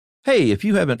Hey, if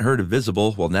you haven't heard of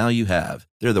Visible, well, now you have.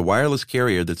 They're the wireless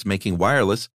carrier that's making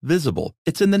wireless visible.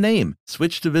 It's in the name.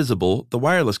 Switch to Visible, the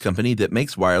wireless company that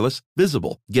makes wireless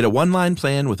visible. Get a one-line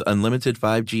plan with unlimited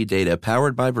 5G data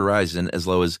powered by Verizon as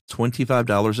low as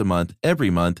 $25 a month every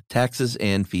month, taxes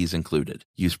and fees included.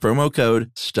 Use promo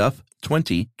code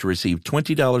STUFF20 to receive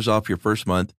 $20 off your first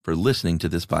month for listening to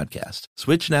this podcast.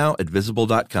 Switch now at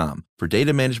Visible.com. For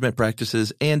data management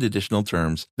practices and additional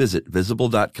terms, visit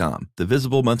Visible.com. The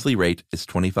Visible monthly rate is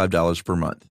 $25 per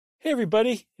month. Hey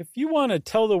everybody, if you want to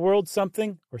tell the world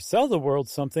something or sell the world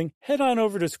something, head on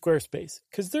over to Squarespace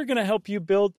because they're going to help you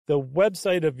build the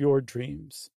website of your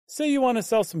dreams. Say you want to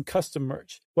sell some custom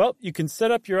merch. Well, you can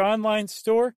set up your online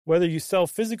store, whether you sell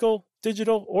physical,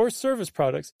 digital, or service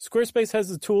products. Squarespace has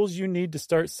the tools you need to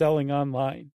start selling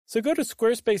online. So go to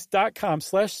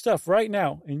squarespace.com/stuff right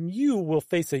now and you will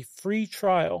face a free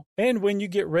trial. And when you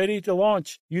get ready to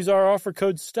launch, use our offer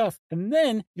code STUFF and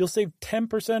then you'll save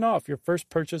 10% off your first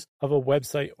purchase of a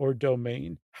website or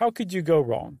domain. How could you go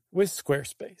wrong with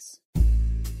Squarespace?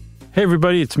 Hey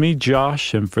everybody, it's me,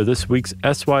 Josh, and for this week's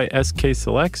SYSK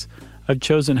Selects, I've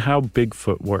chosen How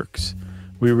Bigfoot Works.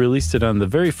 We released it on the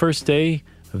very first day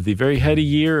of the very heady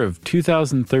year of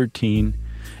 2013,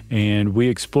 and we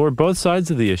explore both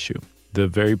sides of the issue, the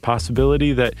very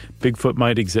possibility that Bigfoot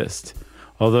might exist.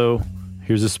 Although,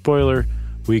 here's a spoiler,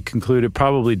 we conclude it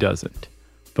probably doesn't.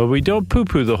 But we don't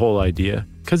poo-poo the whole idea,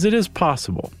 because it is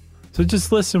possible. So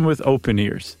just listen with open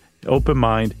ears, open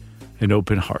mind, and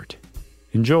open heart.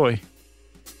 Enjoy.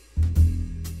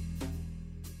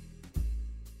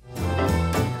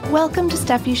 Welcome to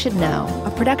Stuff You Should Know,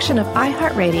 a production of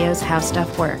iHeartRadio's How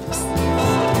Stuff Works.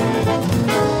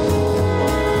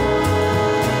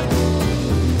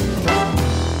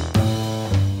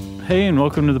 Hey, and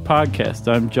welcome to the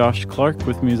podcast. I'm Josh Clark.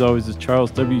 With me, as always, is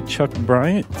Charles W. Chuck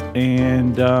Bryant,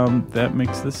 and that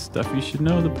makes this Stuff You Should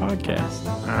Know, the podcast.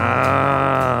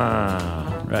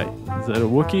 Right. Is that a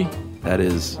Wookiee? That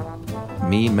is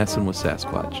me messing with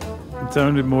Sasquatch. It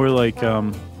sounded more like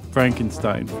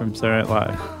Frankenstein from Saturday Night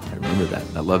Live. I remember that.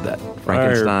 I love that.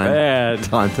 Frankenstein,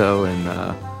 Tonto,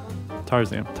 and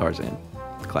Tarzan.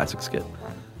 Classic skit.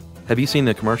 Have you seen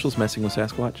the commercials messing with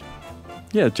Sasquatch?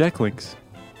 Yeah, Jack Links.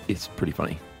 It's pretty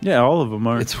funny. Yeah, all of them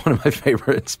are. It's one of my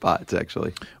favorite spots,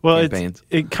 actually. Well,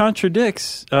 it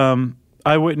contradicts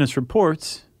eyewitness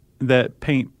reports that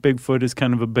paint Bigfoot as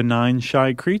kind of a benign,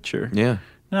 shy creature. Yeah.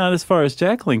 Not as far as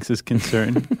Jack Links is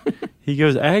concerned. He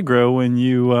goes aggro when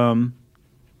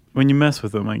you mess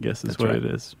with him, I guess is what it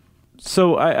is.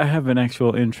 So I have an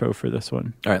actual intro for this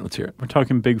one. All right, let's hear it. We're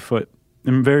talking Bigfoot.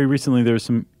 And very recently there was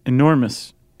some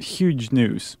enormous, huge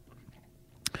news.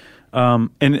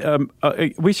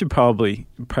 We should probably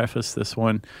preface this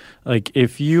one. Like,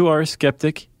 if you are a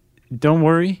skeptic, don't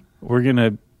worry. We're going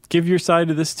to give your side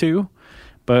of this too.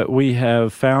 But we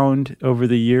have found over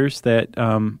the years that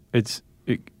it's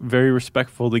very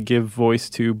respectful to give voice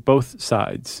to both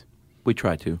sides. We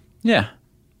try to. Yeah.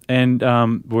 And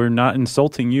we're not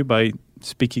insulting you by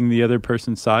speaking the other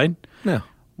person's side. No.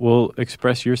 We'll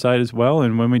express your side as well,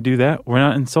 and when we do that, we're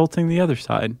not insulting the other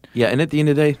side. Yeah, and at the end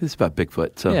of the day, this is about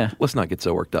Bigfoot, so let's not get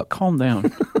so worked up. Calm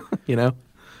down. You know?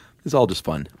 It's all just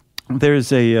fun.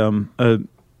 There's a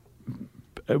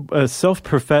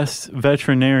self-professed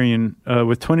veterinarian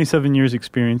with 27 years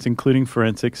experience, including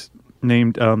forensics,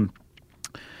 named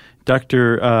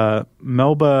Dr.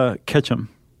 Melba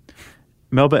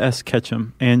S.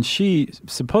 Ketchum, and she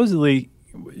supposedly,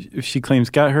 she claims,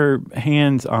 got her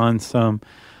hands on some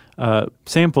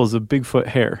samples of Bigfoot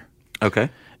hair. Okay.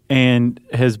 And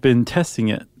has been testing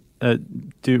it,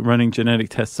 running genetic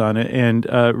tests on it, and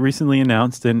recently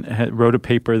announced and wrote a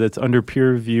paper that's under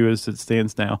peer review as it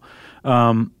stands now,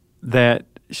 that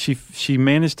she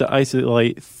managed to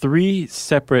isolate 3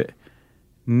 separate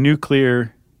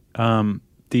nuclear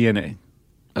DNA.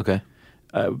 Okay.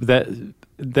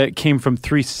 That came from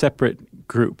 3 separate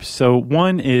groups. So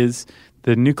one is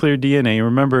the nuclear DNA.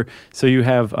 Remember, so you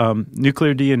have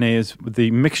nuclear DNA is the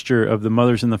mixture of the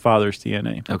mother's and the father's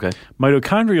DNA. Okay.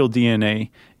 Mitochondrial DNA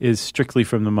is strictly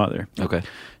from the mother. Okay.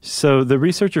 So the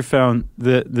researcher found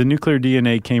that the nuclear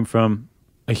DNA came from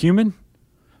a human,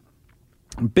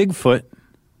 Bigfoot,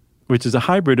 which is a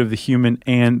hybrid of the human,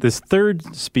 and this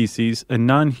third species, a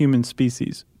non-human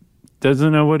species.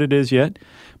 Doesn't know what it is yet,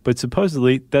 but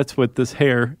supposedly that's what this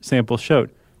hair sample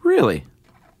showed. Really?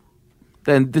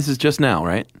 Then this is just now,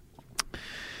 right?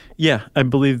 Yeah, I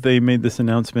believe they made this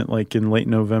announcement like in late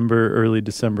November, early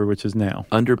December, which is now.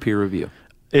 Under peer review.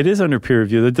 It is under peer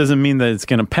review. That doesn't mean that it's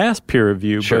going to pass peer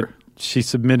review, Sure. but she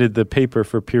submitted the paper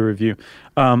for peer review.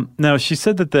 Now, she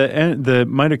said that the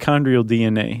mitochondrial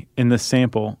DNA in the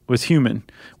sample was human,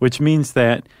 which means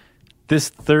that this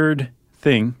third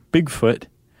thing, Bigfoot,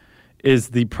 is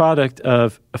the product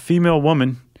of a female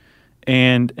woman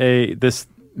and this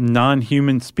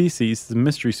non-human species, the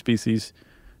mystery species,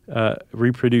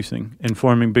 reproducing and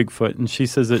forming Bigfoot. And she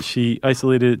says that she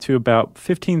isolated it to about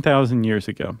 15,000 years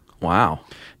ago. Wow.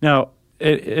 Now,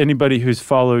 anybody who's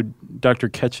followed Dr.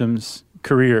 Ketchum's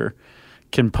career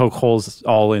can poke holes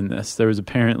all in this. There was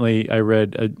apparently, I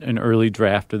read an early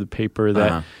draft of the paper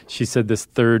that she said this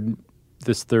third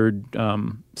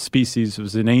species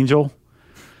was an angel.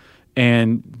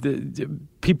 And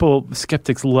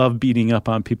skeptics love beating up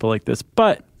on people like this.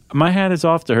 But my hat is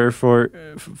off to her for,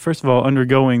 first of all,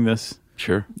 undergoing this.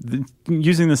 Sure.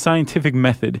 Using the scientific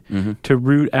method to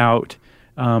root out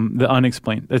the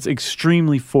unexplained. That's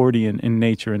extremely Fordian in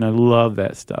nature, and I love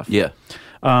that stuff. Yeah.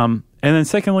 And then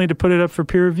secondly, to put it up for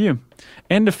peer review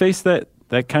and to face that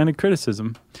kind of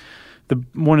criticism.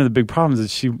 One of the big problems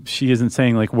is she isn't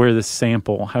saying like where this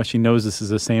sample, how she knows this is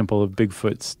a sample of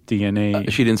Bigfoot's DNA.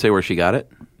 She didn't say where she got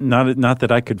it? Not that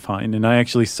I could find. And I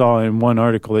actually saw in one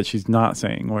article that she's not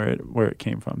saying where it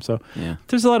came from. So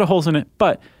there's a lot of holes in it.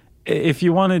 But if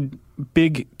you wanted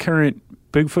big current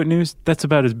Bigfoot news, that's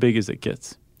about as big as it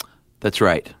gets. That's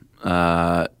right.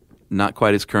 Not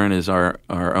quite as current as our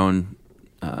own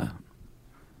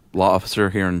law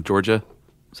officer here in Georgia.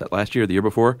 Was that last year or the year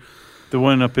before? The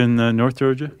one up in North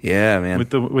Georgia? Yeah, man.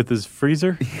 With his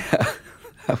freezer? Yeah.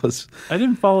 I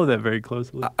didn't follow that very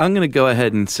closely. I'm going to go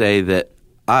ahead and say that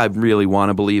I really want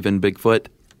to believe in Bigfoot,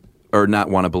 or not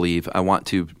want to believe. I want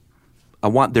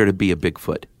there to be a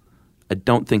Bigfoot. I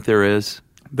don't think there is.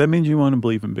 That means you want to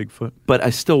believe in Bigfoot. But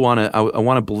I still want to. I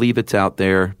want to believe it's out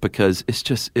there because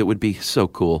it would be so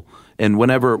cool. And when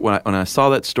I saw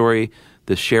that story,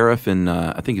 the sheriff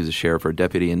I think he was a sheriff or a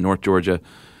deputy in North Georgia.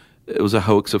 It was a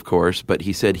hoax, of course, but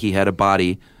he said he had a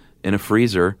body in a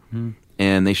freezer,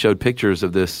 and they showed pictures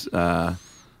of this. It was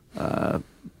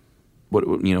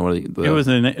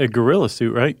a gorilla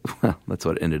suit, right? Well, that's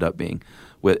what it ended up being,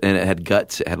 and it had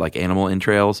guts. It had like animal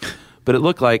entrails, but it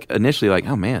looked like initially like,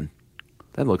 oh man,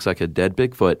 that looks like a dead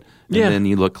Bigfoot. And then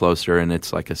you look closer, and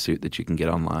it's like a suit that you can get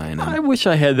online. I wish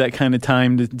I had that kind of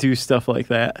time to do stuff like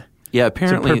that. Yeah,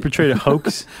 apparently to perpetrate a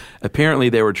hoax. Apparently,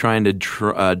 they were trying to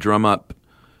drum up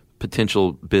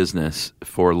potential business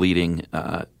for leading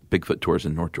Bigfoot tours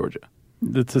in North Georgia.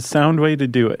 That's a sound way to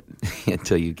do it.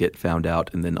 Until you get found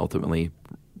out and then ultimately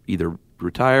either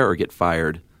retire or get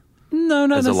fired. No,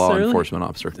 not as a necessarily. law enforcement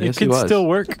officer. It could still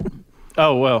work.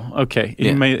 Oh, well, okay.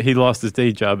 He lost his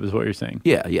day job is what you're saying.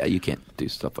 Yeah, you can't do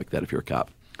stuff like that if you're a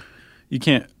cop. You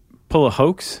can't pull a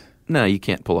hoax? No, you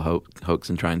can't pull a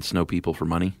hoax and try and snow people for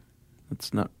money.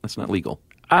 That's not legal.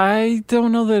 I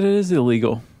don't know that it is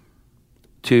illegal.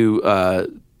 To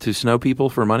snow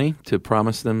people for money, to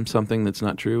promise them something that's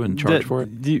not true and charge for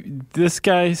it? This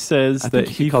guy says that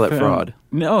he call it fraud.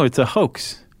 No, it's a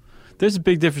hoax. There's a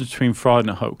big difference between fraud and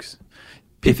a hoax.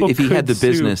 If he had the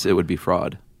business, it would be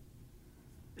fraud.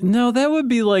 No, that would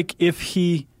be like if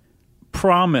he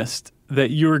promised that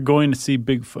you were going to see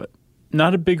Bigfoot.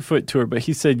 Not a Bigfoot tour, but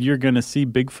he said you're going to see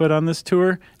Bigfoot on this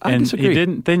tour, and disagree. He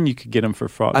didn't. Then you could get him for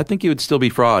fraud. I think it would still be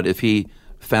fraud if he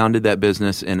founded that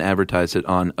business and advertised it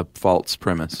on a false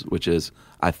premise, which is,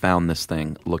 I found this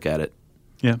thing, look at it.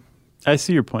 Yeah, I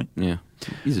see your point. Yeah,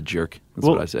 he's a jerk. That's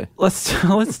what I say.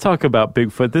 Let's talk about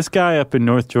Bigfoot. This guy up in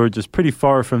North Georgia is pretty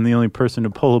far from the only person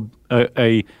to pull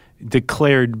a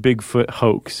declared Bigfoot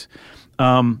hoax.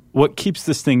 What keeps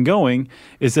this thing going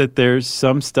is that there's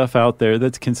some stuff out there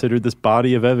that's considered this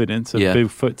body of evidence of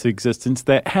Bigfoot's existence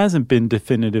that hasn't been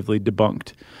definitively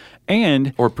debunked.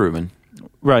 Or proven.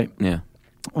 Right. Yeah.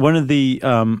 One of the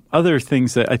other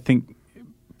things that I think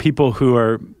people who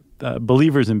are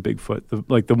believers in Bigfoot,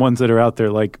 like the ones that are out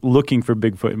there like looking for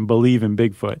Bigfoot and believe in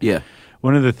Bigfoot. Yeah.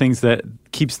 One of the things that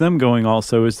keeps them going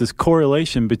also is this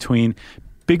correlation between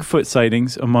Bigfoot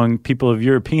sightings among people of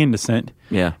European descent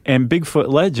and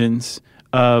Bigfoot legends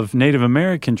of Native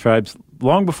American tribes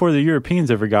long before the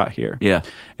Europeans ever got here. Yeah.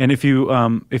 And if you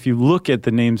look at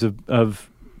the names of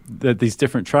that these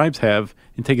different tribes have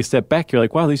and take a step back, you're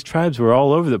like, wow, these tribes were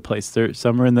all over the place.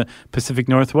 Some are in the Pacific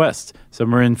Northwest,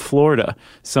 some are in Florida,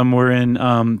 some were in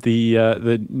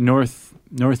the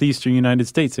northeastern United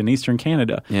States and eastern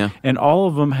Canada. Yeah. And all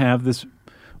of them have this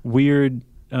weird,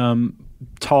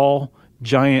 tall,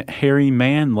 giant, hairy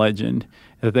man legend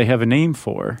that they have a name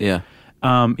for. Yeah.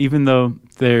 Even though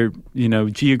they're,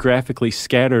 geographically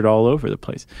scattered all over the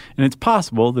place. And it's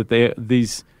possible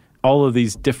that all of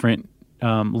these different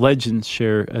legends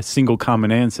share a single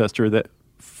common ancestor that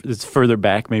it's further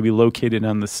back, maybe located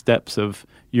on the steppes of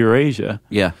Eurasia.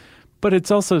 Yeah. But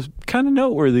it's also kind of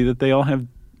noteworthy that they all have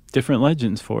different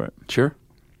legends for it. Sure.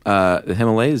 The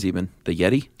Himalayas even. The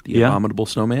Yeti, the abominable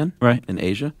snowman right. in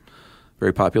Asia.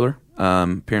 Very popular.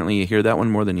 Apparently you hear that one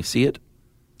more than you see it.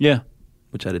 Yeah.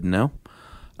 Which I didn't know.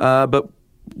 But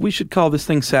we should call this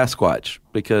thing Sasquatch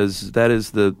because that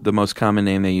is the most common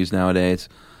name they use nowadays.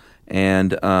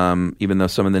 And even though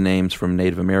some of the names from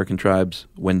Native American tribes,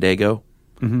 Wendigo,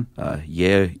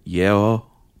 Yeo,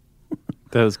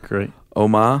 that was great.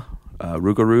 Oma,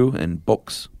 Rougarou, and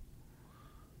Box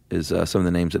is some of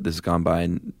the names that this has gone by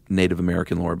in Native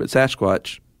American lore. But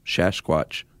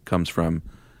Sasquatch comes from,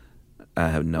 I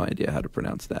have no idea how to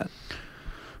pronounce that.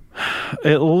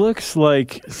 It looks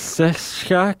like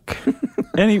Seshak.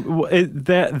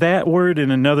 That word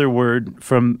and another word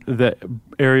from the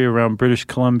area around British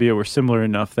Columbia were similar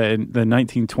enough that in the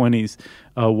 1920s,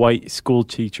 a white school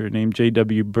teacher named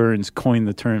J.W. Burns coined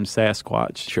the term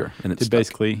Sasquatch. Sure, and it's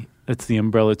basically that's the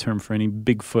umbrella term for any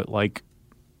Bigfoot-like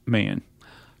man.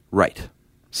 Right.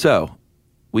 So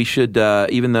we should,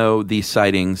 even though these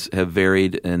sightings have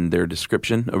varied in their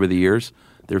description over the years,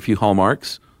 there are a few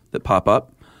hallmarks that pop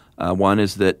up. One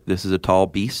is that this is a tall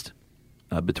beast,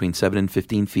 between 7 and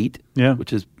 15 feet. Yeah.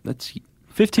 That's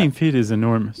 15 feet is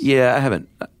enormous. Yeah, I haven't.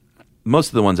 Most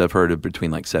of the ones I've heard are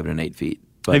between like 7 and 8 feet.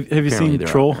 But have you seen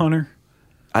Troll Hunter?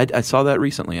 I saw that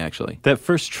recently, actually. That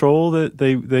first troll that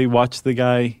they watched the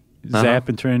guy zap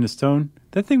and turn into stone,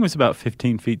 that thing was about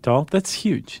 15 feet tall. That's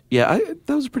huge. Yeah,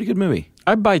 that was a pretty good movie.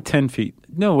 I'd buy 10 feet.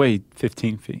 No way,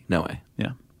 15 feet. No way.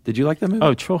 Yeah. Did you like that movie?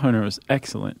 Oh, Troll Hunter was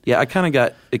excellent. Yeah, it kind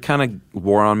of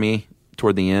wore on me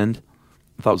toward the end.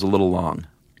 I thought it was a little long,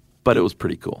 but it was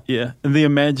pretty cool. Yeah, and the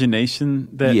imagination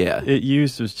that it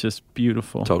used was just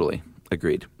beautiful. Totally.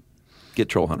 Agreed. Get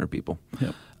Troll Hunter, people.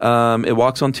 Yep. It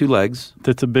walks on 2 legs.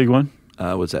 That's a big one.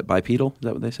 Was that bipedal? Is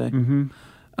that what they say?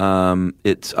 Mm-hmm.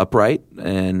 It's upright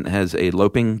and has a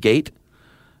loping gait.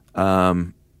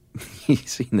 You've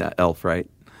seen that Elf, right?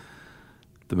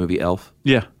 The movie Elf?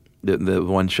 Yeah. The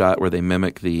one shot where they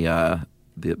mimic the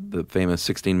famous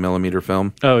 16mm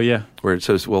film. Oh, yeah. Where it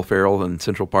shows Will Ferrell in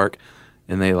Central Park,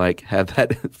 and they have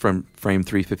that from frame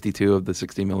 352 of the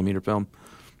 16mm film.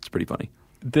 It's pretty funny.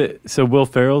 So Will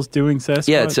Ferrell's doing Sasquatch?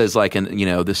 Yeah, it says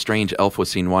this strange elf was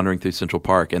seen wandering through Central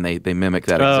Park, and they mimic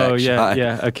that exact shot. Oh,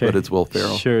 yeah, okay. But it's Will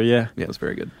Ferrell. Sure, yeah. Yeah, it's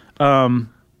very good. And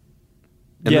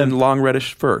then long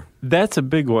reddish fur. That's a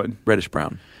big one. Reddish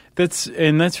brown. That's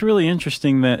really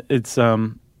interesting that it's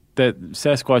that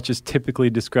Sasquatch is typically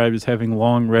described as having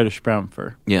long reddish brown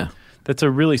fur. Yeah. That's a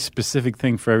really specific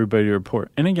thing for everybody to report.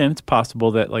 And again, it's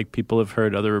possible that people have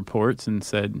heard other reports and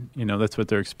said, that's what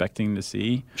they're expecting to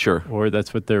see. Sure. Or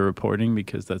that's what they're reporting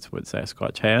because that's what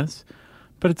Sasquatch has.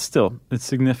 But it's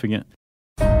significant.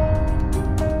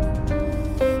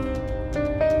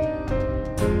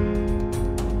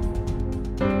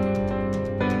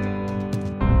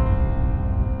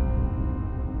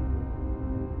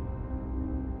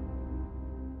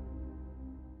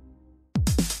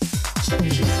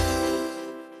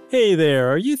 Hey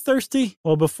there, are you thirsty?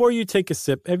 Well, before you take a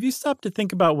sip, have you stopped to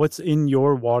think about what's in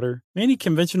your water? Many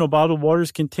conventional bottled waters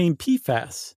contain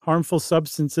PFAS, harmful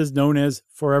substances known as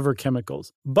forever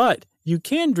chemicals. But you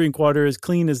can drink water as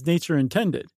clean as nature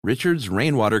intended. Richard's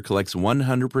Rainwater collects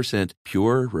 100%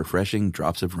 pure, refreshing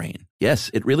drops of rain. Yes,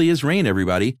 it really is rain,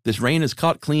 everybody. This rain is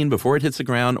caught clean before it hits the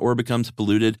ground or becomes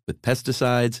polluted with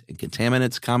pesticides and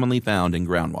contaminants commonly found in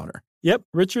groundwater. Yep,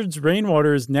 Richard's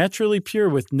Rainwater is naturally pure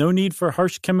with no need for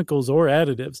harsh chemicals or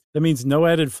additives. That means no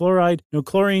added fluoride, no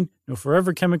chlorine, no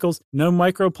forever chemicals, no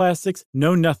microplastics,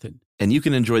 no nothing. And you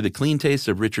can enjoy the clean taste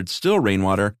of Richard's still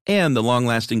rainwater and the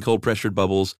long-lasting cold-pressured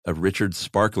bubbles of Richard's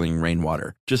sparkling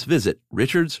rainwater. Just visit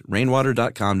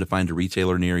richardsrainwater.com to find a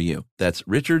retailer near you. That's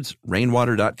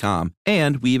richardsrainwater.com.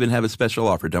 And we even have a special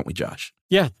offer, don't we, Josh?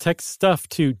 Yeah, text stuff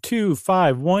to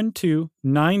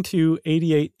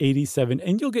 2512928887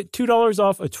 and you'll get $2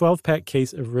 off a 12-pack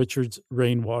case of Richard's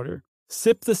Rainwater.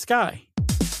 Sip the sky.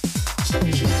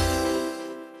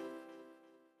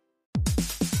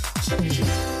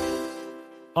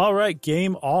 All right,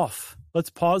 game off. Let's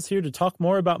pause here to talk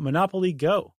more about Monopoly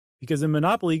Go. Because in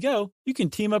Monopoly Go, you can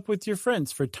team up with your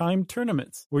friends for timed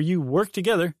tournaments where you work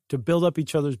together to build up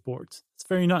each other's boards. It's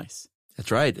very nice.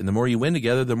 That's right. And the more you win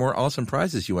together, the more awesome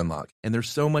prizes you unlock. And there's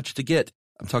so much to get.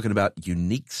 I'm talking about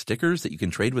unique stickers that you can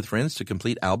trade with friends to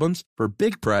complete albums for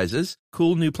big prizes,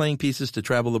 cool new playing pieces to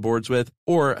travel the boards with,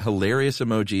 or hilarious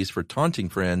emojis for taunting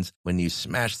friends when you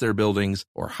smash their buildings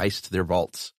or heist their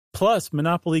vaults. Plus,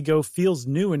 Monopoly Go feels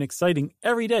new and exciting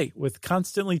every day with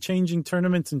constantly changing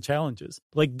tournaments and challenges,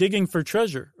 like digging for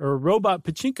treasure or a robot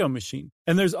pachinko machine.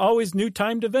 And there's always new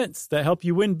timed events that help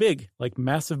you win big, like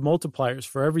massive multipliers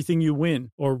for everything you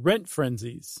win or rent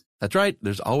frenzies. That's right.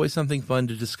 There's always something fun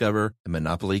to discover in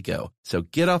Monopoly Go. So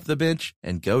get off the bench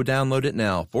and go download it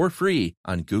now for free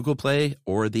on Google Play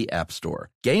or the App Store.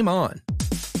 Game on!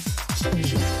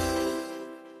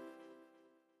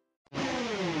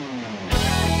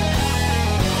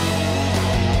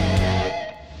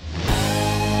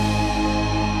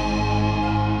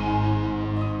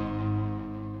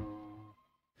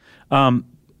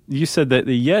 You said that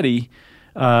the Yeti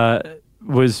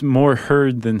was more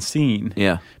heard than seen.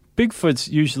 Yeah. Bigfoot's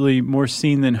usually more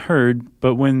seen than heard,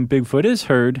 but when Bigfoot is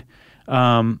heard,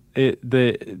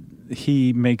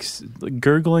 he makes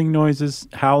gurgling noises,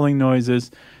 howling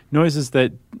noises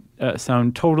that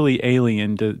sound totally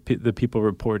alien to the people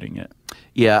reporting it.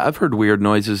 Yeah, I've heard weird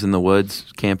noises in the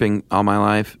woods camping all my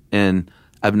life, and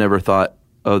I've never thought,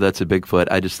 oh, that's a Bigfoot.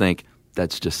 I just think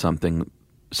that's just some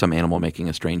animal making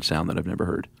a strange sound that I've never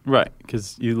heard. Right,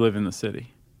 because you live in the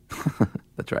city.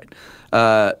 That's right.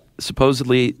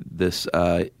 Supposedly, this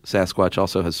Sasquatch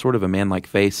also has sort of a man-like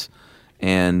face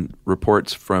and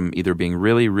reports from either being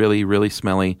really, really, really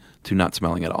smelly to not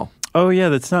smelling at all. Oh, yeah,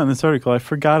 that's not in this article. I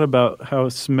forgot about how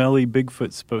smelly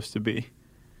Bigfoot's supposed to be.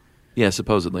 Yeah,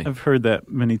 supposedly. I've heard that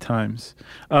many times.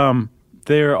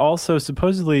 They're also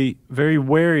supposedly very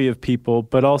wary of people,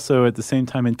 but also at the same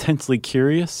time intensely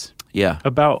curious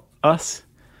about us.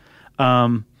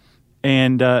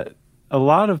 And a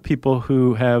lot of people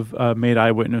who have made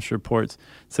eyewitness reports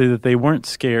say that they weren't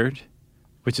scared,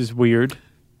 which is weird.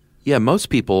 Yeah, most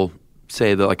people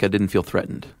say that, like, I didn't feel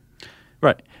threatened.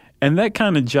 Right. And that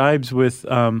kind of jibes with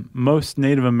most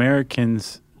Native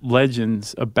Americans'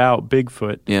 legends about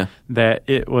Bigfoot. Yeah. That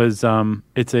it was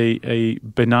it's a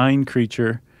benign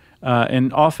creature,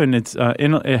 and often it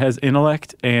has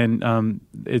intellect, and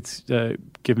it's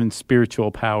given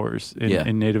spiritual powers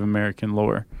in Native American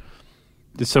lore.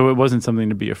 So it wasn't something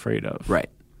to be afraid of. Right.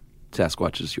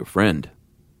 Sasquatch is your friend.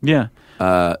 Yeah.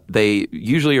 They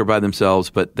usually are by themselves,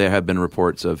 but there have been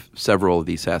reports of several of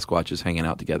these Sasquatches hanging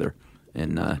out together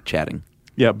and chatting.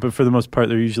 Yeah, but for the most part,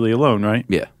 they're usually alone, right?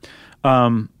 Yeah.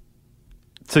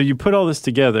 So you put all this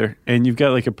together, and you've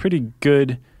got like a pretty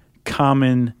good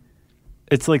common.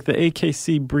 It's like the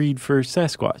AKC breed for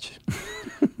Sasquatch.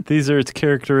 These are its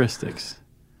characteristics.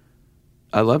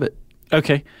 I love it.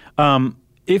 Okay.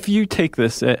 If you take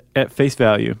this at face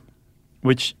value,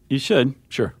 which you should.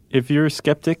 Sure. If you're a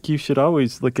skeptic, you should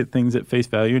always look at things at face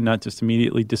value and not just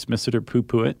immediately dismiss it or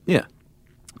poo-poo it. Yeah.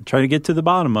 Try to get to the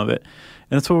bottom of it.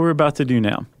 And that's what we're about to do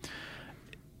now.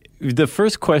 The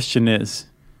first question is,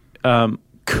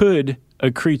 could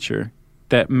a creature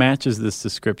that matches this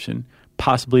description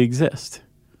possibly exist?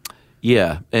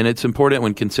 Yeah, and it's important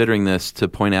when considering this to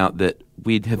point out that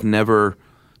we have never,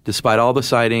 despite all the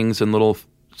sightings and little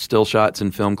still shots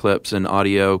and film clips and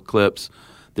audio clips,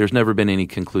 there's never been any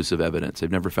conclusive evidence.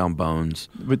 They've never found bones.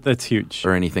 But that's huge.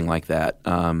 Or anything like that.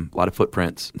 A lot of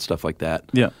footprints and stuff like that.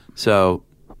 Yeah. So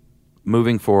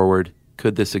moving forward,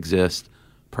 could this exist?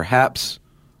 Perhaps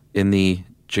in the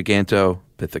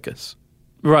Gigantopithecus.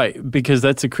 Right, because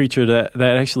that's a creature that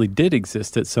actually did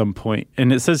exist at some point.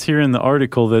 And it says here in the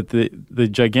article that the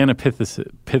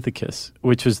Gigantopithecus,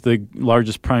 which was the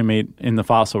largest primate in the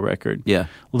fossil record,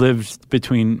 lived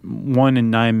between 1 and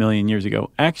 9 million years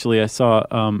ago. Actually, I saw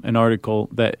an article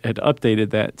that had updated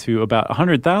that to about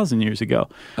 100,000 years ago,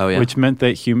 which meant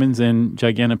that humans and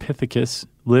Gigantopithecus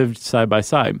lived side by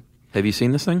side. Have you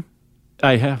seen this thing?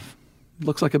 I have.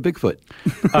 Looks like a Bigfoot.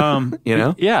 You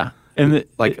know? Yeah. And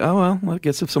I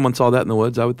guess if someone saw that in the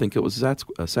woods, I would think it was a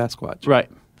Sasquatch. Right.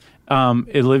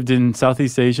 It lived in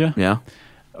Southeast Asia. Yeah.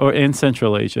 And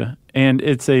Central Asia. And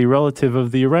it's a relative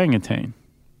of the orangutan.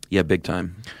 Yeah, big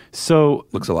time. So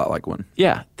looks a lot like one.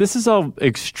 Yeah. This is all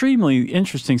extremely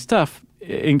interesting stuff,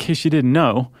 in case you didn't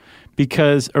know,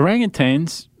 because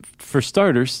orangutans, for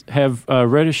starters, have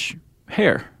reddish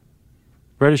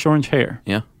orange hair.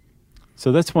 Yeah.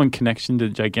 So that's one connection to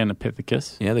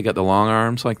Gigantopithecus. Yeah, they got the long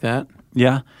arms like that.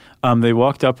 Yeah. They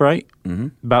walked upright,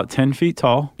 about 10 feet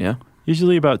tall. Yeah.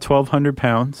 Usually about 1,200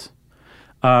 pounds.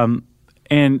 And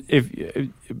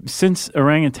since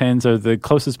orangutans are the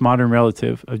closest modern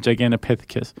relative of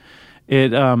Gigantopithecus,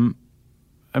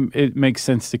 it makes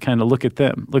sense to kind of look at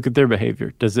them, look at their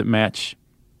behavior. Does it match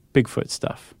Bigfoot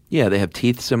stuff? Yeah, they have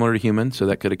teeth similar to humans, so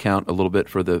that could account a little bit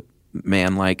for the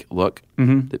man-like look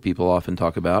that people often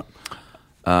talk about.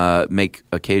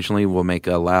 Occasionally will make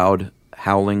loud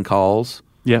howling calls.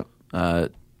 Yep.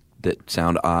 That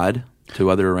sound odd. to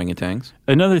other orangutans.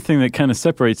 Another thing that kind of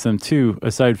separates them too,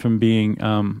 aside from being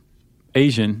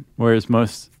Asian, whereas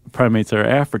most primates are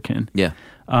African, Yeah.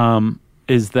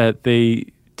 is that they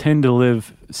tend to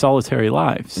live solitary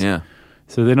lives. Yeah.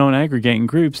 So they don't aggregate in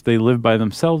groups. They live by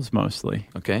themselves mostly.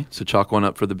 Okay. So chalk one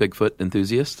up for the Bigfoot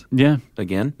enthusiast Yeah.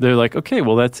 again. They're like, okay,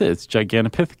 well, that's it. It's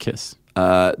Gigantopithecus.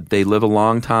 They live a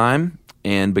long time,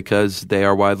 and because they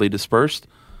are widely dispersed,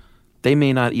 they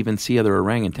may not even see other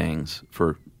orangutans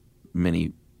for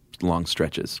many long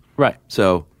stretches. Right.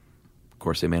 So, of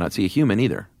course, they may not see a human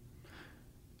either.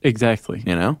 Exactly.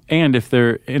 You know? And if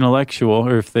they're intellectual,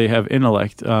 or if they have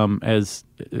intellect, as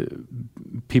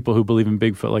people who believe in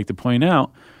Bigfoot like to point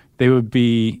out, they would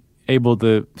be able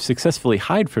to successfully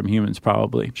hide from humans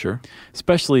probably. Sure.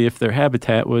 Especially if their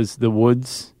habitat was the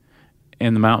woods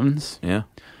and the mountains. Yeah.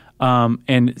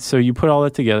 And so you put all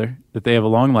that together, that they have a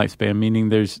long lifespan, meaning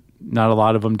there's not a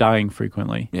lot of them dying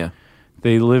frequently. Yeah.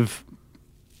 They live,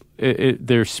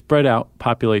 they're spread out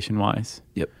population-wise.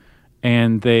 Yep.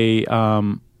 And they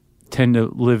tend to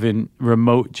live in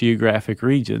remote geographic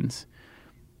regions.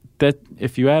 That,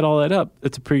 if you add all that up,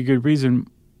 that's a pretty good reason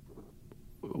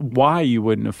why you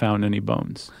wouldn't have found any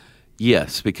bones.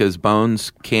 Yes, because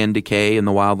bones can decay in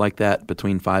the wild like that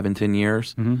between 5 and 10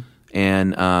 years. Mm-hmm.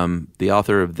 And the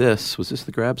author of this, was this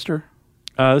the Grabster?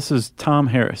 This is Tom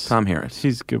Harris. Tom Harris.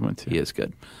 He's a good one, too. He is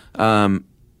good.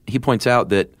 He points out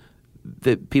that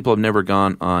people have never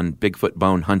gone on Bigfoot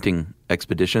bone hunting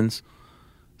expeditions.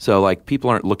 So, like, people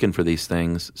aren't looking for these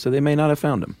things, so they may not have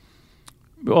found them.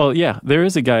 Well, yeah, there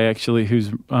is a guy actually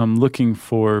who's looking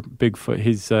for Bigfoot.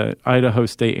 He's an Idaho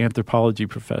State anthropology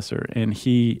professor, and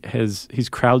he's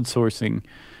crowdsourcing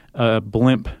a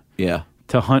blimp Yeah.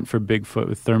 to hunt for Bigfoot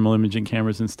with thermal imaging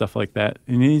cameras and stuff like that.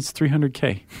 And he needs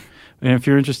 $300K. And if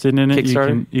you're interested in it,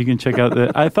 you can check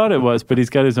out I thought it was, but he's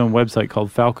got his own website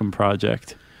called Falcon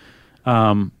Project,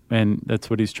 and that's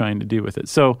what he's trying to do with it.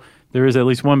 So there is at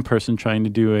least one person trying to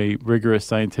do a rigorous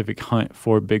scientific hunt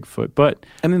for Bigfoot. But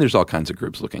I mean, there's all kinds of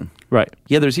groups looking. right.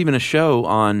 Yeah, there's even a show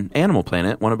on Animal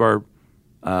Planet, one of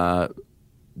our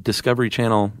Discovery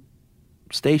Channel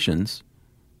stations.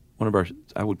 One of our,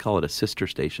 I would call it a sister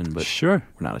station, but Sure.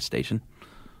 we're not a station.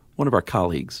 One of our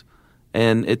colleagues.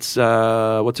 And it's,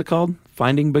 what's it called?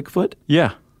 Finding Bigfoot?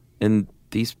 Yeah. And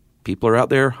these people are out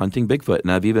there hunting Bigfoot.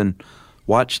 And I've even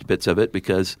watched bits of it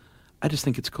because I just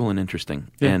think it's cool and interesting.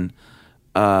 Yeah. And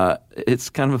it's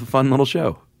kind of a fun little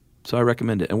show. So I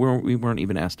recommend it. And we weren't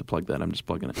even asked to plug that. I'm just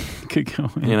plugging it. Good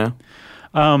going. You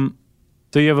know?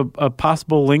 So you have a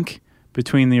possible link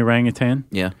between the orangutan,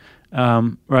 Yeah.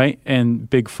 right, and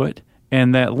Bigfoot.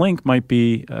 And that link might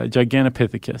be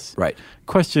Gigantopithecus. Right.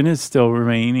 Question is still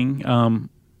remaining.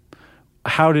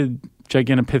 How did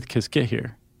Gigantopithecus get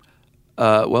here?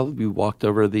 Well, we walked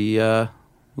over the,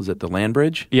 was it the land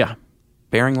bridge? Yeah.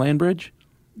 Bering Land Bridge?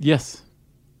 Yes.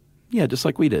 Yeah, just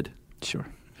like we did. Sure.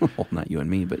 Well, not you and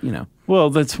me, but you know. Well,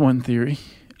 that's one theory.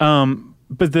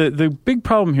 But the big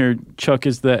problem here, Chuck,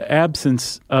 is the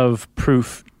absence of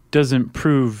proof doesn't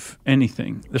prove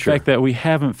anything. The Sure. fact that we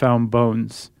haven't found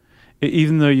bones,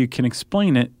 even though you can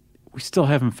explain it, we still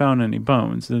haven't found any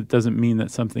bones. It doesn't mean that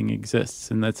something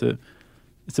exists, and it's a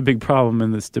big problem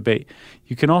in this debate.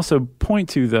 You can also point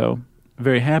to, though,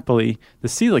 very happily, the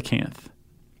coelacanth,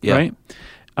 Yeah. right?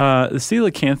 The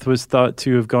coelacanth was thought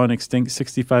to have gone extinct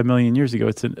 65 million years ago.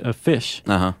 It's a fish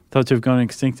Uh-huh. thought to have gone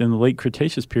extinct in the late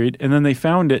Cretaceous period, and then they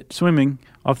found it swimming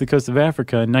off the coast of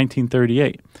Africa in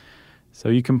 1938. So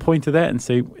you can point to that and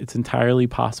say it's entirely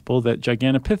possible that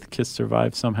Gigantopithecus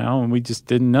survived somehow, and we just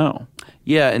didn't know.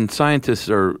 Yeah, and scientists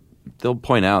they'll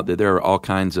point out that there are all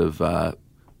kinds of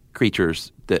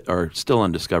creatures that are still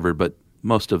undiscovered, but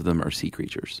most of them are sea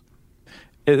creatures.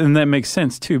 And that makes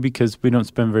sense, too, because we don't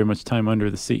spend very much time under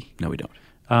the sea. No, we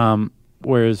don't.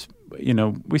 Whereas,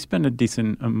 we spend a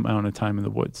decent amount of time in the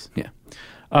woods. Yeah.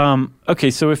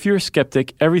 Okay, so if you're a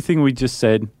skeptic, everything we just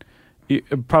said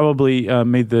probably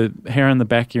made the hair on the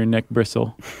back of your neck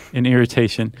bristle in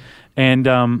irritation.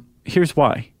 And here's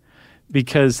why.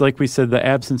 Because, like we said, the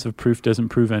absence of proof doesn't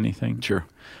prove anything. Sure.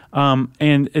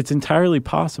 And it's entirely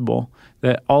possible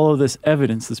that all of this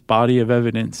evidence, this body of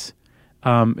evidence,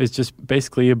 is just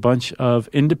basically a bunch of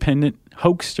independent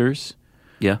hoaxsters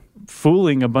Yeah.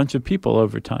 fooling a bunch of people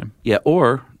over time. Yeah,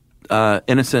 or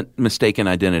innocent mistaken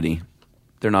identity.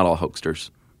 They're not all hoaxsters.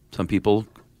 Some people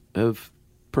have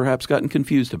perhaps gotten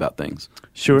confused about things.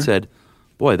 Sure. And said,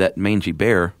 boy, that mangy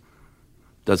bear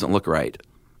doesn't look right.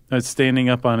 It's standing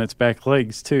up on its back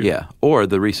legs, too. Yeah. Or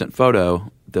the recent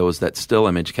photo, there was that still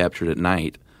image captured at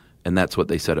night, and that's what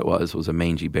they said it was a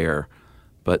mangy bear.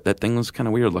 But that thing was kind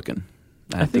of weird looking.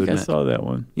 I think I saw that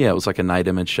one. Yeah, it was like a night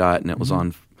image shot, and it was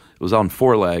on was on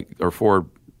four, I don't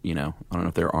know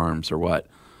if they're arms or what.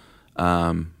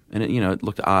 And it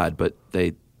looked odd, but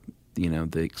they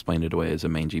explained it away as a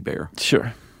mangy bear.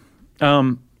 Sure.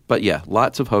 But yeah,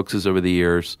 lots of hoaxes over the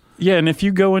years. Yeah, and if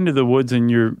you go into the woods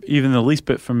and you're even the least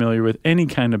bit familiar with any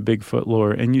kind of Bigfoot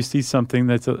lore and you see something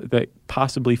that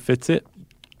possibly fits it,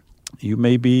 you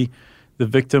may be the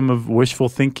victim of wishful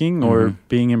thinking or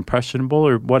being impressionable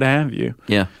or what have you.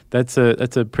 Yeah. That's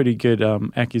a pretty good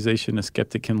accusation a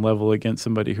skeptic can level against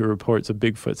somebody who reports a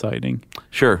Bigfoot sighting.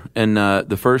 Sure. And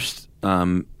the first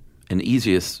and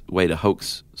easiest way to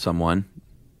hoax someone,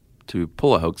 to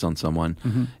pull a hoax on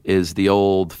someone, is the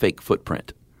old fake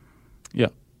footprint. Yeah.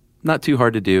 Not too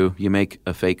hard to do. You make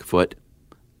a fake foot,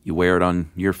 you wear it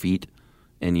on your feet,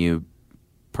 and you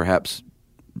perhaps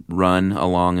run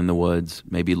along in the woods,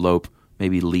 maybe lope,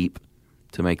 maybe leap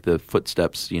to make the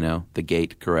footsteps, the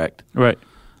gait correct. Right.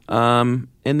 And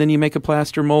then you make a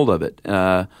plaster mold of it.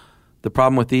 The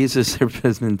problem with these is there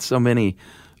has been so many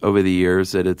over the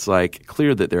years that it's like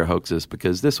clear that they're hoaxes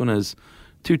because this one has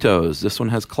 2 toes, this one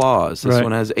has claws, this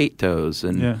one has 8 toes,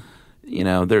 and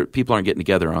people aren't getting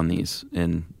together on these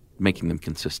and making them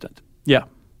consistent. Yeah.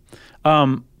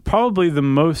 Probably the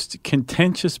most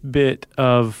contentious bit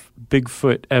of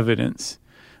Bigfoot evidence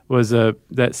was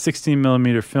that 16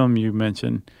 millimeter film you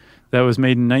mentioned that was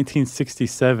made in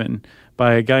 1967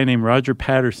 by a guy named Roger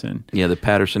Patterson. Yeah, the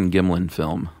Patterson-Gimlin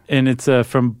film. And it's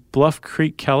from Bluff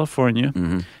Creek, California.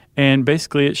 And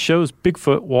basically it shows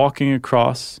Bigfoot walking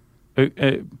across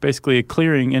basically a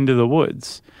clearing into the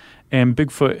woods. And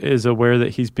Bigfoot is aware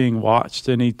that he's being watched,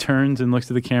 and he turns and looks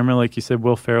at the camera like you said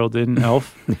Will Ferrell did in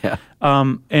Elf. Yeah.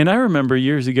 And I remember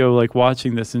years ago, like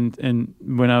watching this, and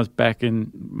when I was back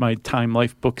in my Time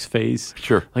Life Books phase,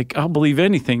 sure, like I'll believe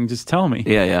anything, just tell me.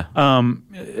 Yeah.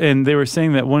 And they were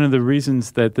saying that one of the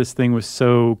reasons that this thing was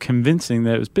so convincing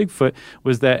that it was Bigfoot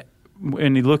was that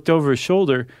when he looked over his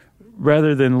shoulder,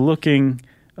 rather than looking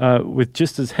with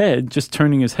just his head, just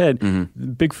turning his head,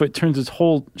 Bigfoot turns his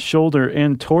whole shoulder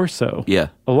and torso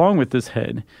along with his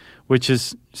head, which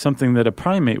is something that a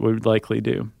primate would likely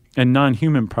do. A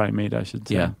non-human primate, I should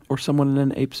say. Yeah, or someone in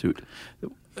an ape suit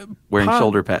wearing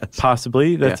shoulder pads.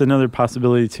 Possibly. That's another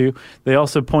possibility, too. They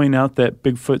also point out that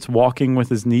Bigfoot's walking with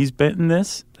his knees bent in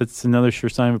this. That's another sure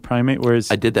sign of a primate,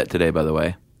 whereas... I did that today, by the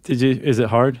way. Did you? Is it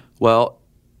hard? Well,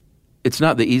 it's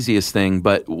not the easiest thing,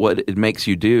 but what it makes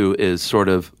you do is sort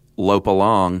of lope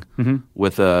along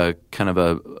with a kind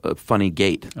of a funny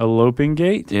gait. A loping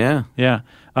gait? Yeah. Yeah.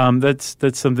 That's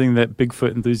something that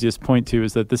Bigfoot enthusiasts point to,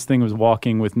 is that this thing was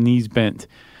walking with knees bent.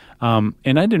 And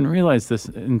I didn't realize this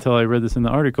until I read this in the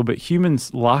article, but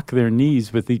humans lock their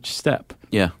knees with each step.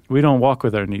 Yeah. We don't walk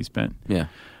with our knees bent. Yeah.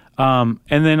 And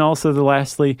then also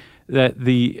lastly, that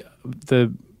the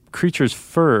creature's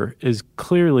fur is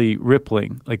clearly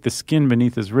rippling, like the skin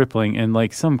beneath is rippling, and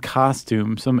like some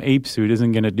costume, some ape suit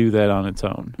isn't going to do that on its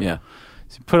own. Yeah.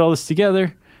 So you put all this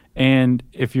together, and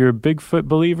if you're a Bigfoot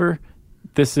believer,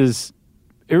 this is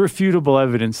irrefutable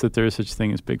evidence that there is such a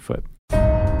thing as Bigfoot.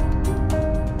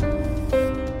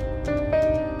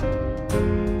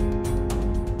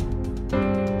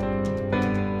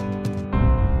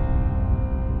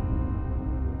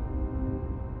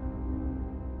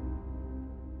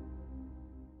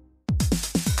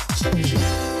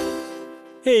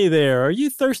 Hey there, are you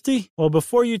thirsty? Well,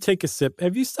 before you take a sip,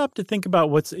 have you stopped to think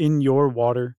about what's in your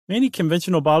water? Many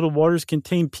conventional bottled waters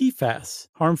contain PFAS,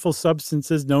 harmful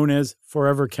substances known as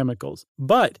forever chemicals.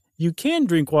 But you can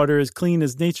drink water as clean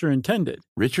as nature intended.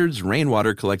 Richard's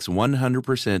Rainwater collects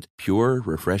 100% pure,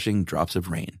 refreshing drops of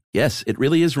rain. Yes, it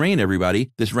really is rain,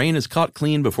 everybody. This rain is caught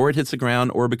clean before it hits the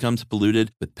ground or becomes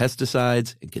polluted with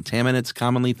pesticides and contaminants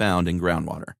commonly found in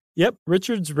groundwater. Yep,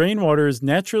 Richard's Rainwater is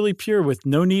naturally pure with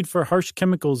no need for harsh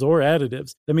chemicals or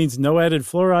additives. That means no added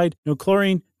fluoride, no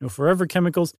chlorine, no forever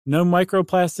chemicals, no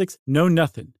microplastics, no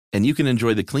nothing. And you can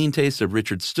enjoy the clean taste of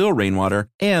Richard's still rainwater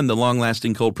and the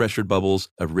long-lasting cold-pressured bubbles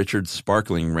of Richard's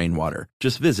sparkling rainwater.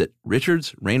 Just visit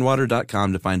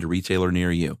richardsrainwater.com to find a retailer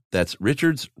near you. That's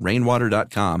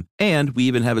richardsrainwater.com. And we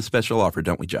even have a special offer,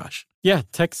 don't we, Josh? Yeah,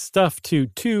 text stuff to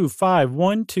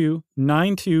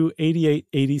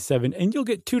 2512928887, and you'll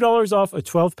get $2 off a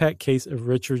 12-pack case of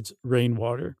Richard's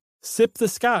Rainwater. Sip the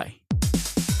sky.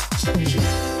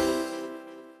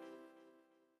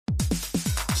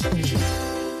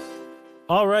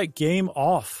 All right, game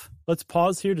off. Let's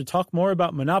pause here to talk more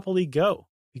about Monopoly Go.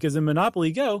 Because in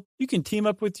Monopoly Go, you can team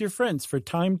up with your friends for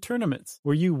timed tournaments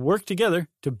where you work together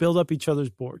to build up each other's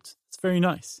boards. It's very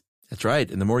nice. That's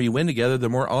right. And the more you win together, the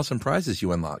more awesome prizes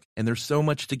you unlock. And there's so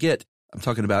much to get. I'm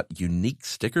talking about unique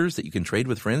stickers that you can trade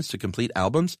with friends to complete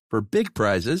albums for big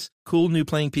prizes, cool new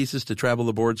playing pieces to travel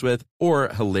the boards with, or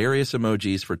hilarious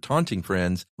emojis for taunting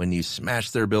friends when you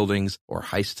smash their buildings or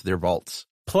heist their vaults.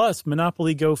 Plus,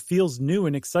 Monopoly Go feels new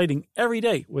and exciting every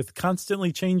day with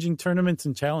constantly changing tournaments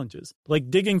and challenges, like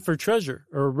digging for treasure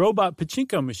or a robot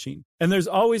pachinko machine. And there's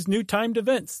always new timed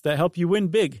events that help you win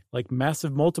big, like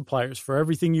massive multipliers for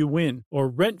everything you win or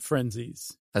rent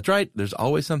frenzies. That's right. There's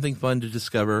always something fun to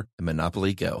discover in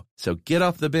Monopoly Go. So get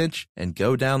off the bench and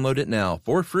go download it now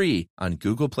for free on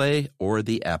Google Play or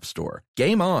the App Store.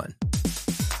 Game on!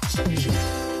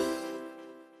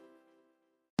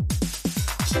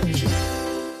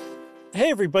 Hey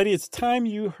everybody, it's time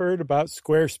you heard about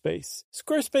Squarespace.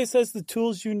 Squarespace has the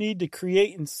tools you need to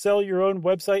create and sell your own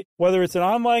website. Whether it's an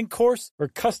online course or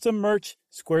custom merch,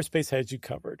 Squarespace has you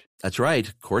covered. That's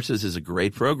right. Courses is a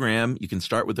great program. You can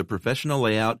start with a professional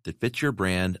layout that fits your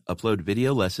brand, upload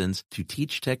video lessons to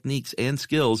teach techniques and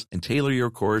skills, and tailor your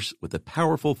course with a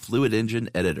powerful Fluid Engine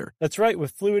editor. That's right.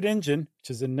 With Fluid Engine, which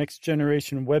is a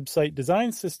next-generation website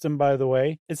design system, by the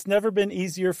way, it's never been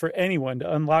easier for anyone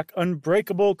to unlock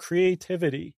unbreakable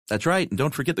creativity. That's right. And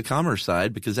don't forget the commerce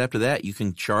side, because after that, you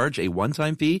can charge a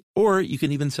one-time fee, or you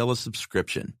can even sell a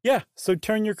subscription. Yeah, so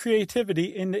turn your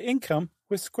creativity into income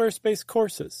with Squarespace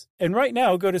courses. And right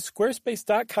now, go to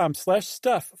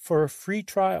squarespace.com/stuff for a free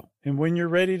trial. And when you're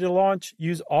ready to launch,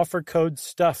 use offer code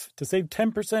STUFF to save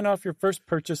 10% off your first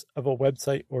purchase of a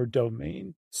website or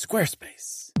domain.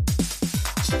 Squarespace.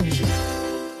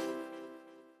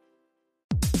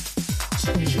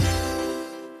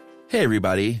 Hey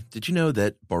everybody, did you know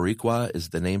that Boricua is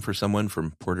the name for someone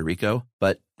from Puerto Rico?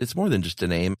 But it's more than just a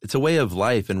name. It's a way of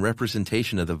life and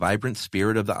representation of the vibrant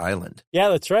spirit of the island. Yeah,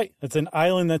 that's right. It's an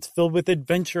island that's filled with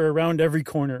adventure around every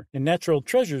corner and natural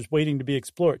treasures waiting to be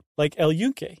explored, like El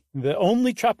Yunque, the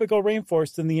only tropical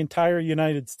rainforest in the entire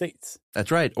United States.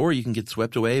 That's right. Or you can get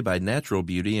swept away by natural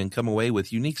beauty and come away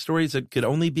with unique stories that could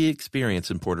only be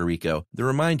experienced in Puerto Rico that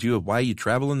remind you of why you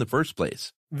travel in the first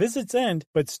place. Visits end,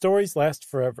 but stories last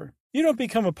forever. You don't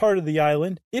become a part of the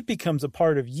island, it becomes a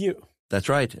part of you. That's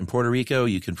right. In Puerto Rico,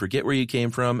 you can forget where you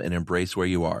came from and embrace where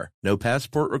you are. No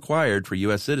passport required for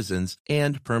U.S. citizens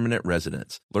and permanent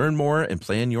residents. Learn more and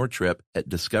plan your trip at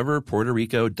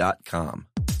discoverpuertorico.com.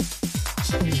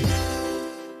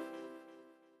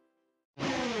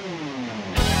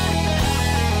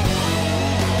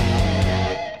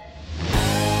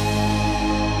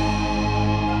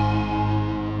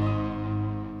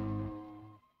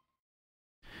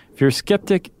 If you're a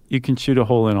skeptic, you can shoot a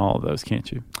hole in all of those,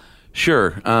 can't you?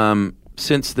 Sure.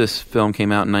 Since this film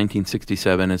came out in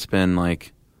 1967, it's been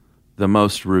like the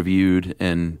most reviewed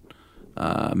and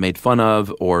made fun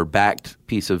of or backed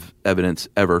piece of evidence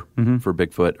ever for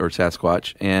Bigfoot or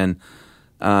Sasquatch. And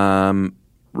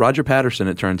Roger Patterson,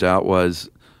 it turns out, was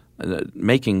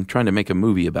trying to make a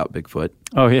movie about Bigfoot.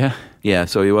 Oh, yeah? Yeah,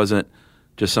 so he wasn't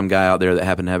just some guy out there that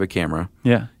happened to have a camera.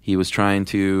 Yeah. He was trying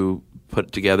to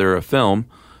put together a film.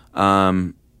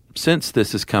 Since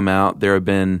this has come out, there have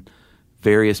been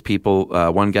various people.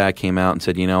 One guy came out and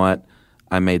said, "You know what?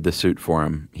 I made the suit for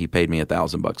him. He paid me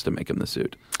 $1,000 to make him the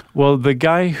suit." Well, the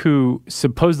guy who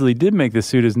supposedly did make the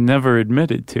suit has never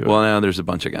admitted to it. Well, now there's a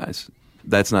bunch of guys.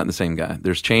 That's not the same guy.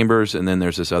 There's Chambers, and then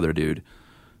there's this other dude.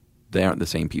 They aren't the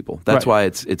same people. That's why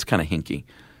it's kind of hinky,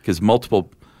 because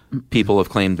multiple people have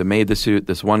claimed to made the suit.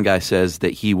 This one guy says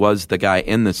that he was the guy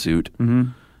in the suit,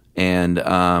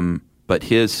 and but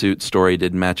his suit story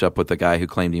didn't match up with the guy who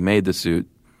claimed he made the suit.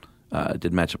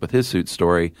 Didn't match up with his suit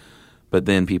story. But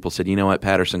then people said, you know what,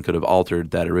 Patterson could have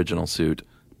altered that original suit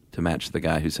to match the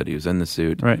guy who said he was in the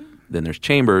suit. Right. Then there's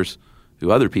Chambers,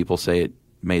 who other people say it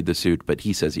made the suit, but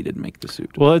he says he didn't make the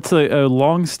suit. Well, it's a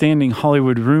long-standing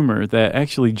Hollywood rumor that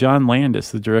actually John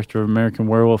Landis, the director of American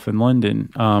Werewolf in London,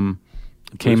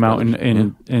 came out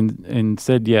and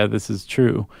said, yeah, this is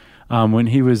true. When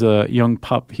he was a young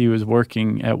pup, he was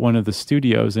working at one of the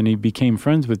studios, and he became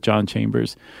friends with John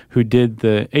Chambers, who did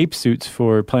the ape suits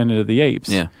for Planet of the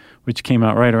Apes, which came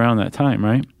out right around that time,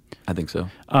 right? I think so.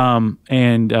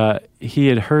 And he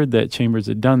had heard that Chambers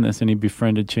had done this, and he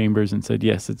befriended Chambers and said,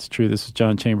 yes, it's true, this is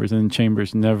John Chambers. And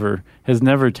Chambers has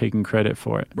never taken credit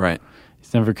for it. Right.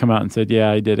 He's never come out and said,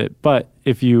 yeah, I did it. But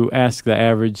if you ask the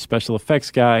average special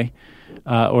effects guy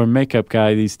or makeup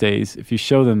guy these days, if you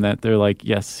show them that, they're like,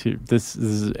 yes, this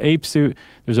is an ape suit.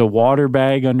 There's a water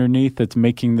bag underneath that's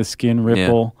making the skin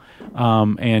ripple. Yeah.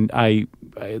 And I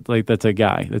like, that's a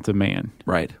guy. That's a man.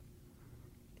 Right.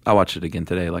 I watched it again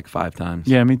today like 5 times.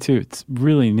 Yeah, me too. It's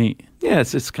really neat. Yeah,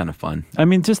 it's kind of fun. I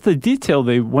mean, just the detail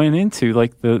they went into,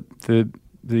 like the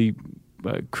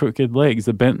crooked legs,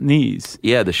 the bent knees.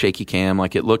 Yeah, the shaky cam,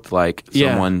 like it looked like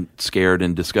someone scared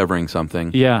and discovering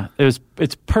something. Yeah,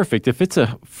 it's perfect. If it's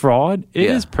a fraud, it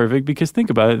is perfect because think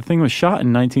about it. The thing was shot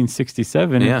in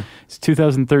 1967. Yeah. It's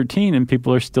 2013, and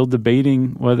people are still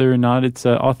debating whether or not it's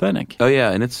authentic. Oh,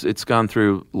 yeah, and it's gone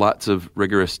through lots of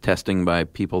rigorous testing by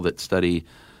people that study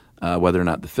whether or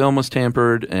not the film was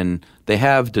tampered, and they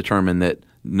have determined that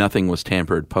nothing was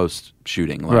tampered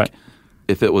post-shooting. Like, right.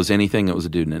 If it was anything, it was a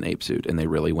dude in an ape suit, and they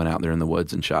really went out there in the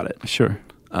woods and shot it. Sure.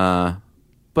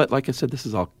 But like I said, this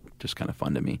is all just kind of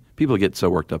fun to me. People get so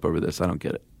worked up over this. I don't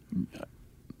get it.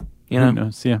 You know? Who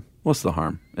knows? Yeah. What's the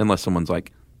harm? Unless someone's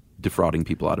like defrauding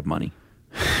people out of money.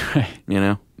 Right.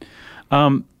 You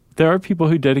know? There are people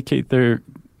who dedicate their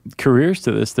careers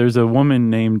to this. There's a woman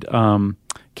named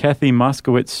Kathy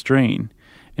Moskowitz-Strain,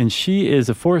 and she is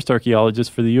a forest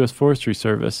archaeologist for the U.S. Forestry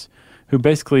Service who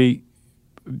basically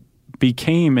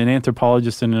became an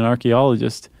anthropologist and an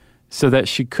archaeologist so that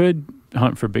she could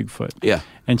hunt for Bigfoot. Yeah.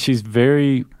 And she's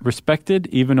very respected,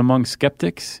 even among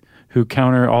skeptics who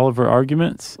counter all of her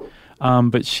arguments.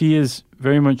 But she is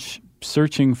very much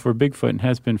searching for Bigfoot and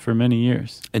has been for many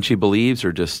years. And she believes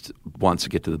or just wants to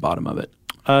get to the bottom of it?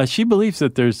 She believes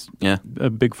that there's a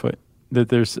Bigfoot, that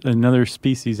there's another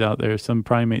species out there, some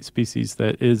primate species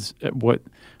that is what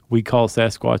we call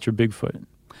Sasquatch or Bigfoot.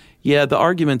 Yeah, the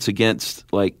arguments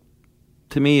against, like,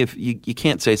 to me, if you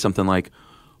can't say something like,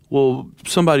 well,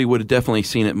 somebody would have definitely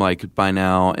seen it like by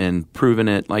now and proven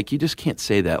it. Like, you just can't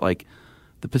say that. Like,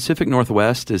 the Pacific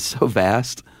Northwest is so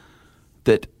vast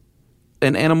that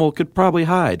an animal could probably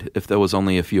hide if there was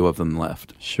only a few of them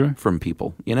left. Sure. From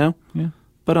people, you know? Yeah.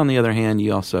 But on the other hand,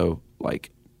 you also,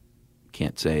 like,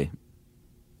 can't say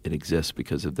it exists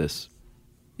because of these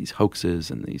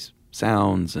hoaxes and these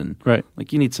sounds and right.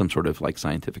 Like, you need some sort of like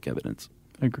scientific evidence.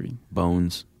 Agreed.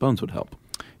 Bones would help.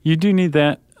 You do need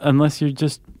that unless you're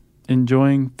just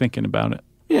enjoying thinking about it.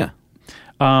 Yeah.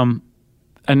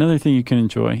 Another thing you can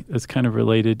enjoy that's kind of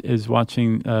related is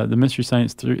watching the Mystery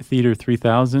Science Theater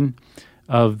 3000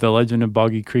 of The Legend of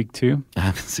Boggy Creek 2. I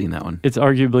haven't seen that one. It's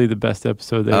arguably the best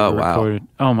episode they ever recorded.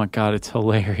 Oh, my God, it's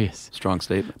hilarious. Strong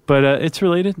statement. But it's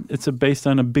related. It's based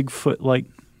on a Bigfoot-like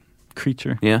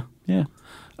creature. Yeah? Yeah.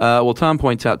 Well, Tom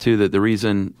points out, too, that the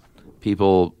reason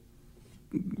people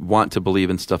want to believe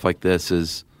in stuff like this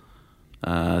is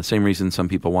the same reason some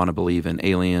people want to believe in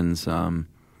aliens,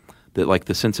 that, like,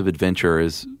 the sense of adventure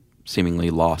is seemingly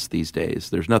lost these days.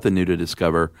 There's nothing new to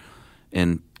discover.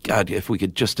 And, God, if we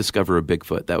could just discover a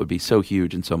Bigfoot, that would be so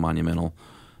huge and so monumental.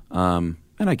 And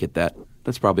I get that.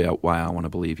 That's probably why I want to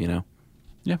believe, you know?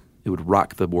 Yeah. It would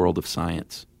rock the world of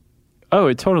science. Oh,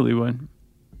 it totally would.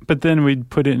 But then we'd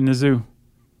put it in a zoo.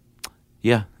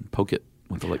 Yeah, poke it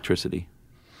with electricity.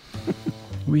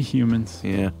 We humans.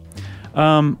 Yeah.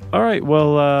 All right,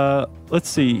 well, let's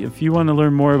see. If you want to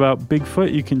learn more about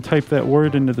Bigfoot, you can type that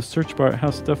word into the search bar at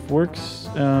How Stuff Works.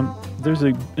 There's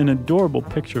an adorable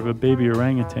picture of a baby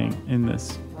orangutan in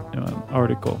this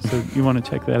article, so you want to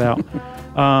check that out.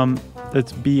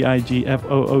 That's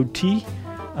BIGFOOT,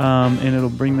 and it'll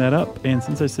bring that up. And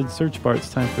since I said search bar,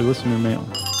 it's time for listener mail.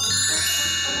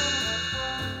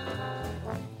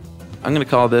 I'm going to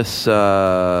call this,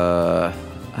 I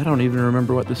don't even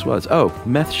remember what this was. Oh,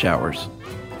 meth showers.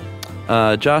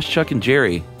 Josh, Chuck, and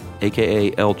Jerry,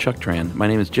 a.k.a. L. Chucktran. My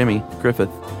name is Jimmy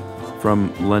Griffith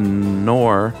from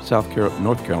Lenoir,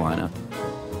 North Carolina.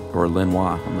 Or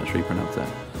Lenoir, I'm not sure you pronounce that.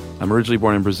 I'm originally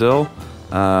born in Brazil,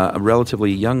 a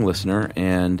relatively young listener,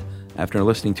 and after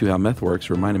listening to How Meth Works,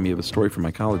 reminded me of a story from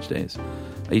my college days.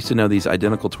 I used to know these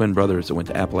identical twin brothers that went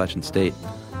to Appalachian State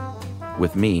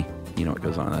with me. You know what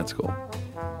goes on in that school.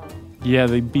 Yeah,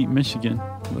 they beat Michigan.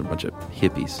 They're a bunch of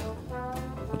hippies,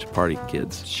 a bunch of party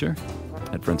kids. Sure.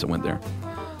 I had friends that went there.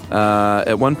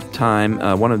 At one time,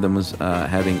 one of them was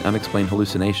having unexplained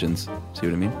hallucinations, see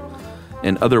what I mean?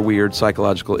 And other weird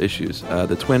psychological issues.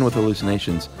 The twin with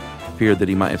hallucinations feared that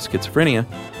he might have schizophrenia,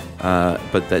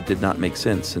 but that did not make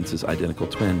sense since his identical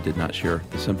twin did not share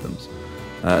the symptoms.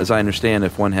 As I understand,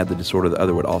 if one had the disorder, the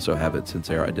other would also have it since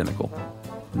they are identical.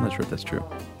 I'm not sure if that's true.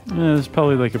 Yeah, there's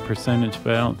probably like a percentage,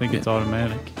 but I don't think it's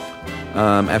automatic.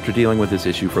 After dealing with this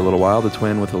issue for a little while, the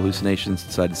twin with hallucinations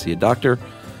decided to see a doctor,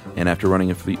 and after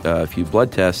running a few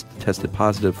blood tests, tested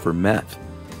positive for meth.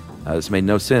 This made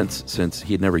no sense since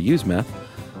he had never used meth.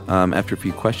 After a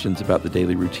few questions about the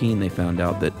daily routine, they found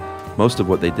out that most of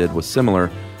what they did was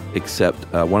similar, except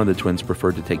one of the twins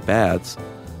preferred to take baths,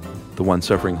 the one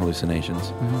suffering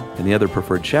hallucinations, and the other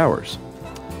preferred showers.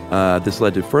 This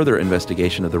led to further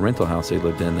investigation of the rental house they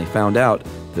lived in. They found out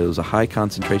that there was a high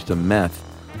concentration of meth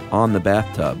on the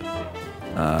bathtub.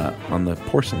 on the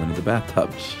porcelain of the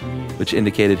bathtub, which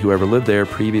indicated whoever lived there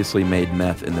previously made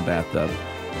meth in the bathtub.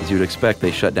 As you would expect,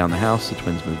 they shut down the house. The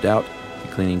twins moved out. The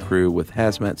cleaning crew with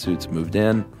hazmat suits moved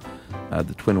in.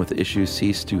 The twin with the issues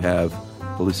ceased to have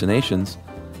hallucinations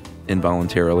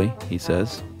involuntarily, he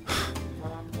says.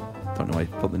 Don't know why I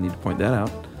felt the need to point that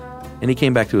out. And he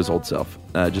came back to his old self.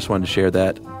 Just wanted to share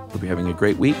that. Hope you're having a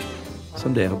great week.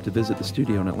 Someday I hope to visit the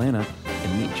studio in Atlanta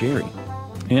and meet Jerry.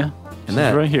 Yeah, and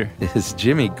that right here is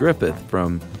Jimmy Griffith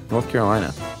from North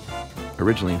Carolina,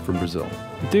 originally from Brazil.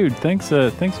 Dude, thanks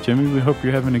Jimmy. We hope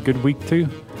you're having a good week too.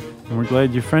 And we're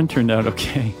glad your friend turned out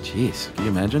okay. Jeez, can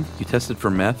you imagine? You tested for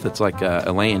meth. It's like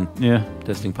Elaine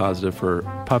testing positive for...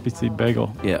 Poppy seed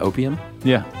bagel. Yeah, opium?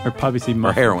 Yeah, or poppy seed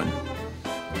muffin. Or heroin.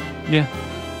 Yeah.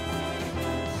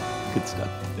 Good stuff.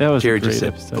 That was Jerry a great just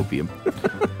said episode. Opium.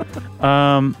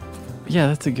 Yeah,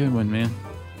 that's a good one, man.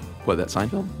 What, that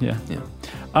Seinfeld? Yeah. Yeah.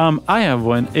 I have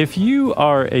one. If you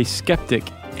are a skeptic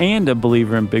and a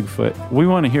believer in Bigfoot, we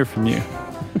want to hear from you.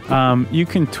 You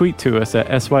can tweet to us at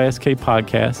SYSK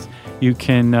Podcast. You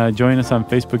can join us on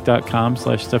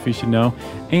Facebook.com/StuffYouShouldKnow.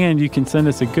 And you can send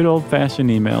us a good old-fashioned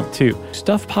email to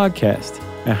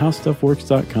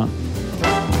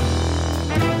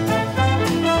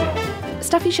StuffPodcast@HowStuffWorks.com.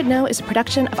 Stuff You Should Know is a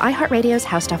production of iHeartRadio's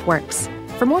How Stuff Works.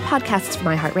 For more podcasts from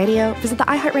iHeartRadio, visit the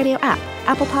iHeartRadio app,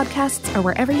 Apple Podcasts, or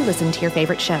wherever you listen to your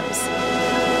favorite shows.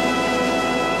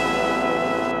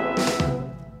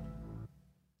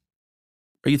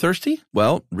 Are you thirsty?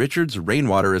 Well, Richard's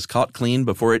rainwater is caught clean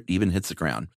before it even hits the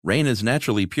ground. Rain is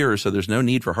naturally pure, so there's no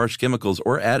need for harsh chemicals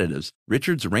or additives.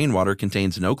 Richard's rainwater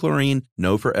contains no chlorine,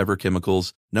 no forever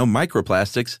chemicals, no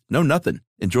microplastics, no nothing.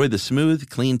 Enjoy the smooth,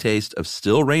 clean taste of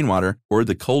still rainwater or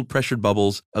the cold-pressured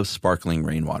bubbles of sparkling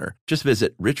rainwater. Just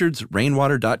visit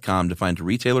richardsrainwater.com to find a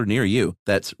retailer near you.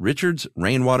 That's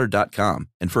richardsrainwater.com.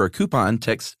 And for a coupon,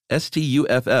 text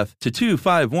STUFF to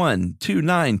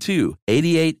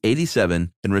 251-292-8887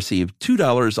 and receive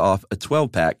 $2 off a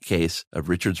 12-pack case of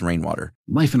Richard's Rainwater.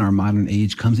 Life in our modern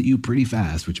age comes at you pretty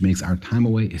fast, which makes our time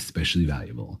away especially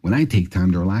valuable. When I take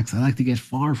time to relax, I like to get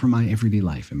far from my everyday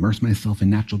life, immerse myself in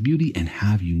natural beauty, and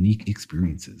have unique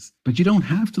experiences. But you don't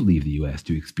have to leave the U.S.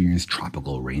 to experience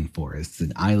tropical rainforests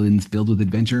and islands filled with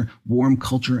adventure, warm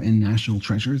culture, and national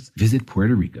treasures. Visit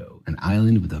Puerto Rico, an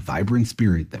island with a vibrant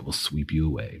spirit that will sweep you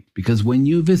away. Because when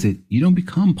you visit, you don't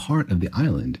become part of the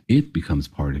island, it becomes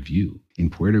part of you. In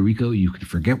Puerto Rico, you can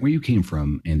forget where you came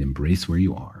from and embrace where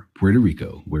you are. Puerto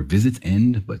Rico, where visits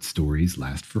end, but stories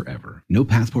last forever. No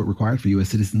passport required for U.S.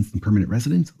 citizens and permanent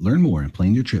residents. Learn more and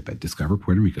plan your trip at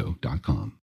discoverpuertorico.com.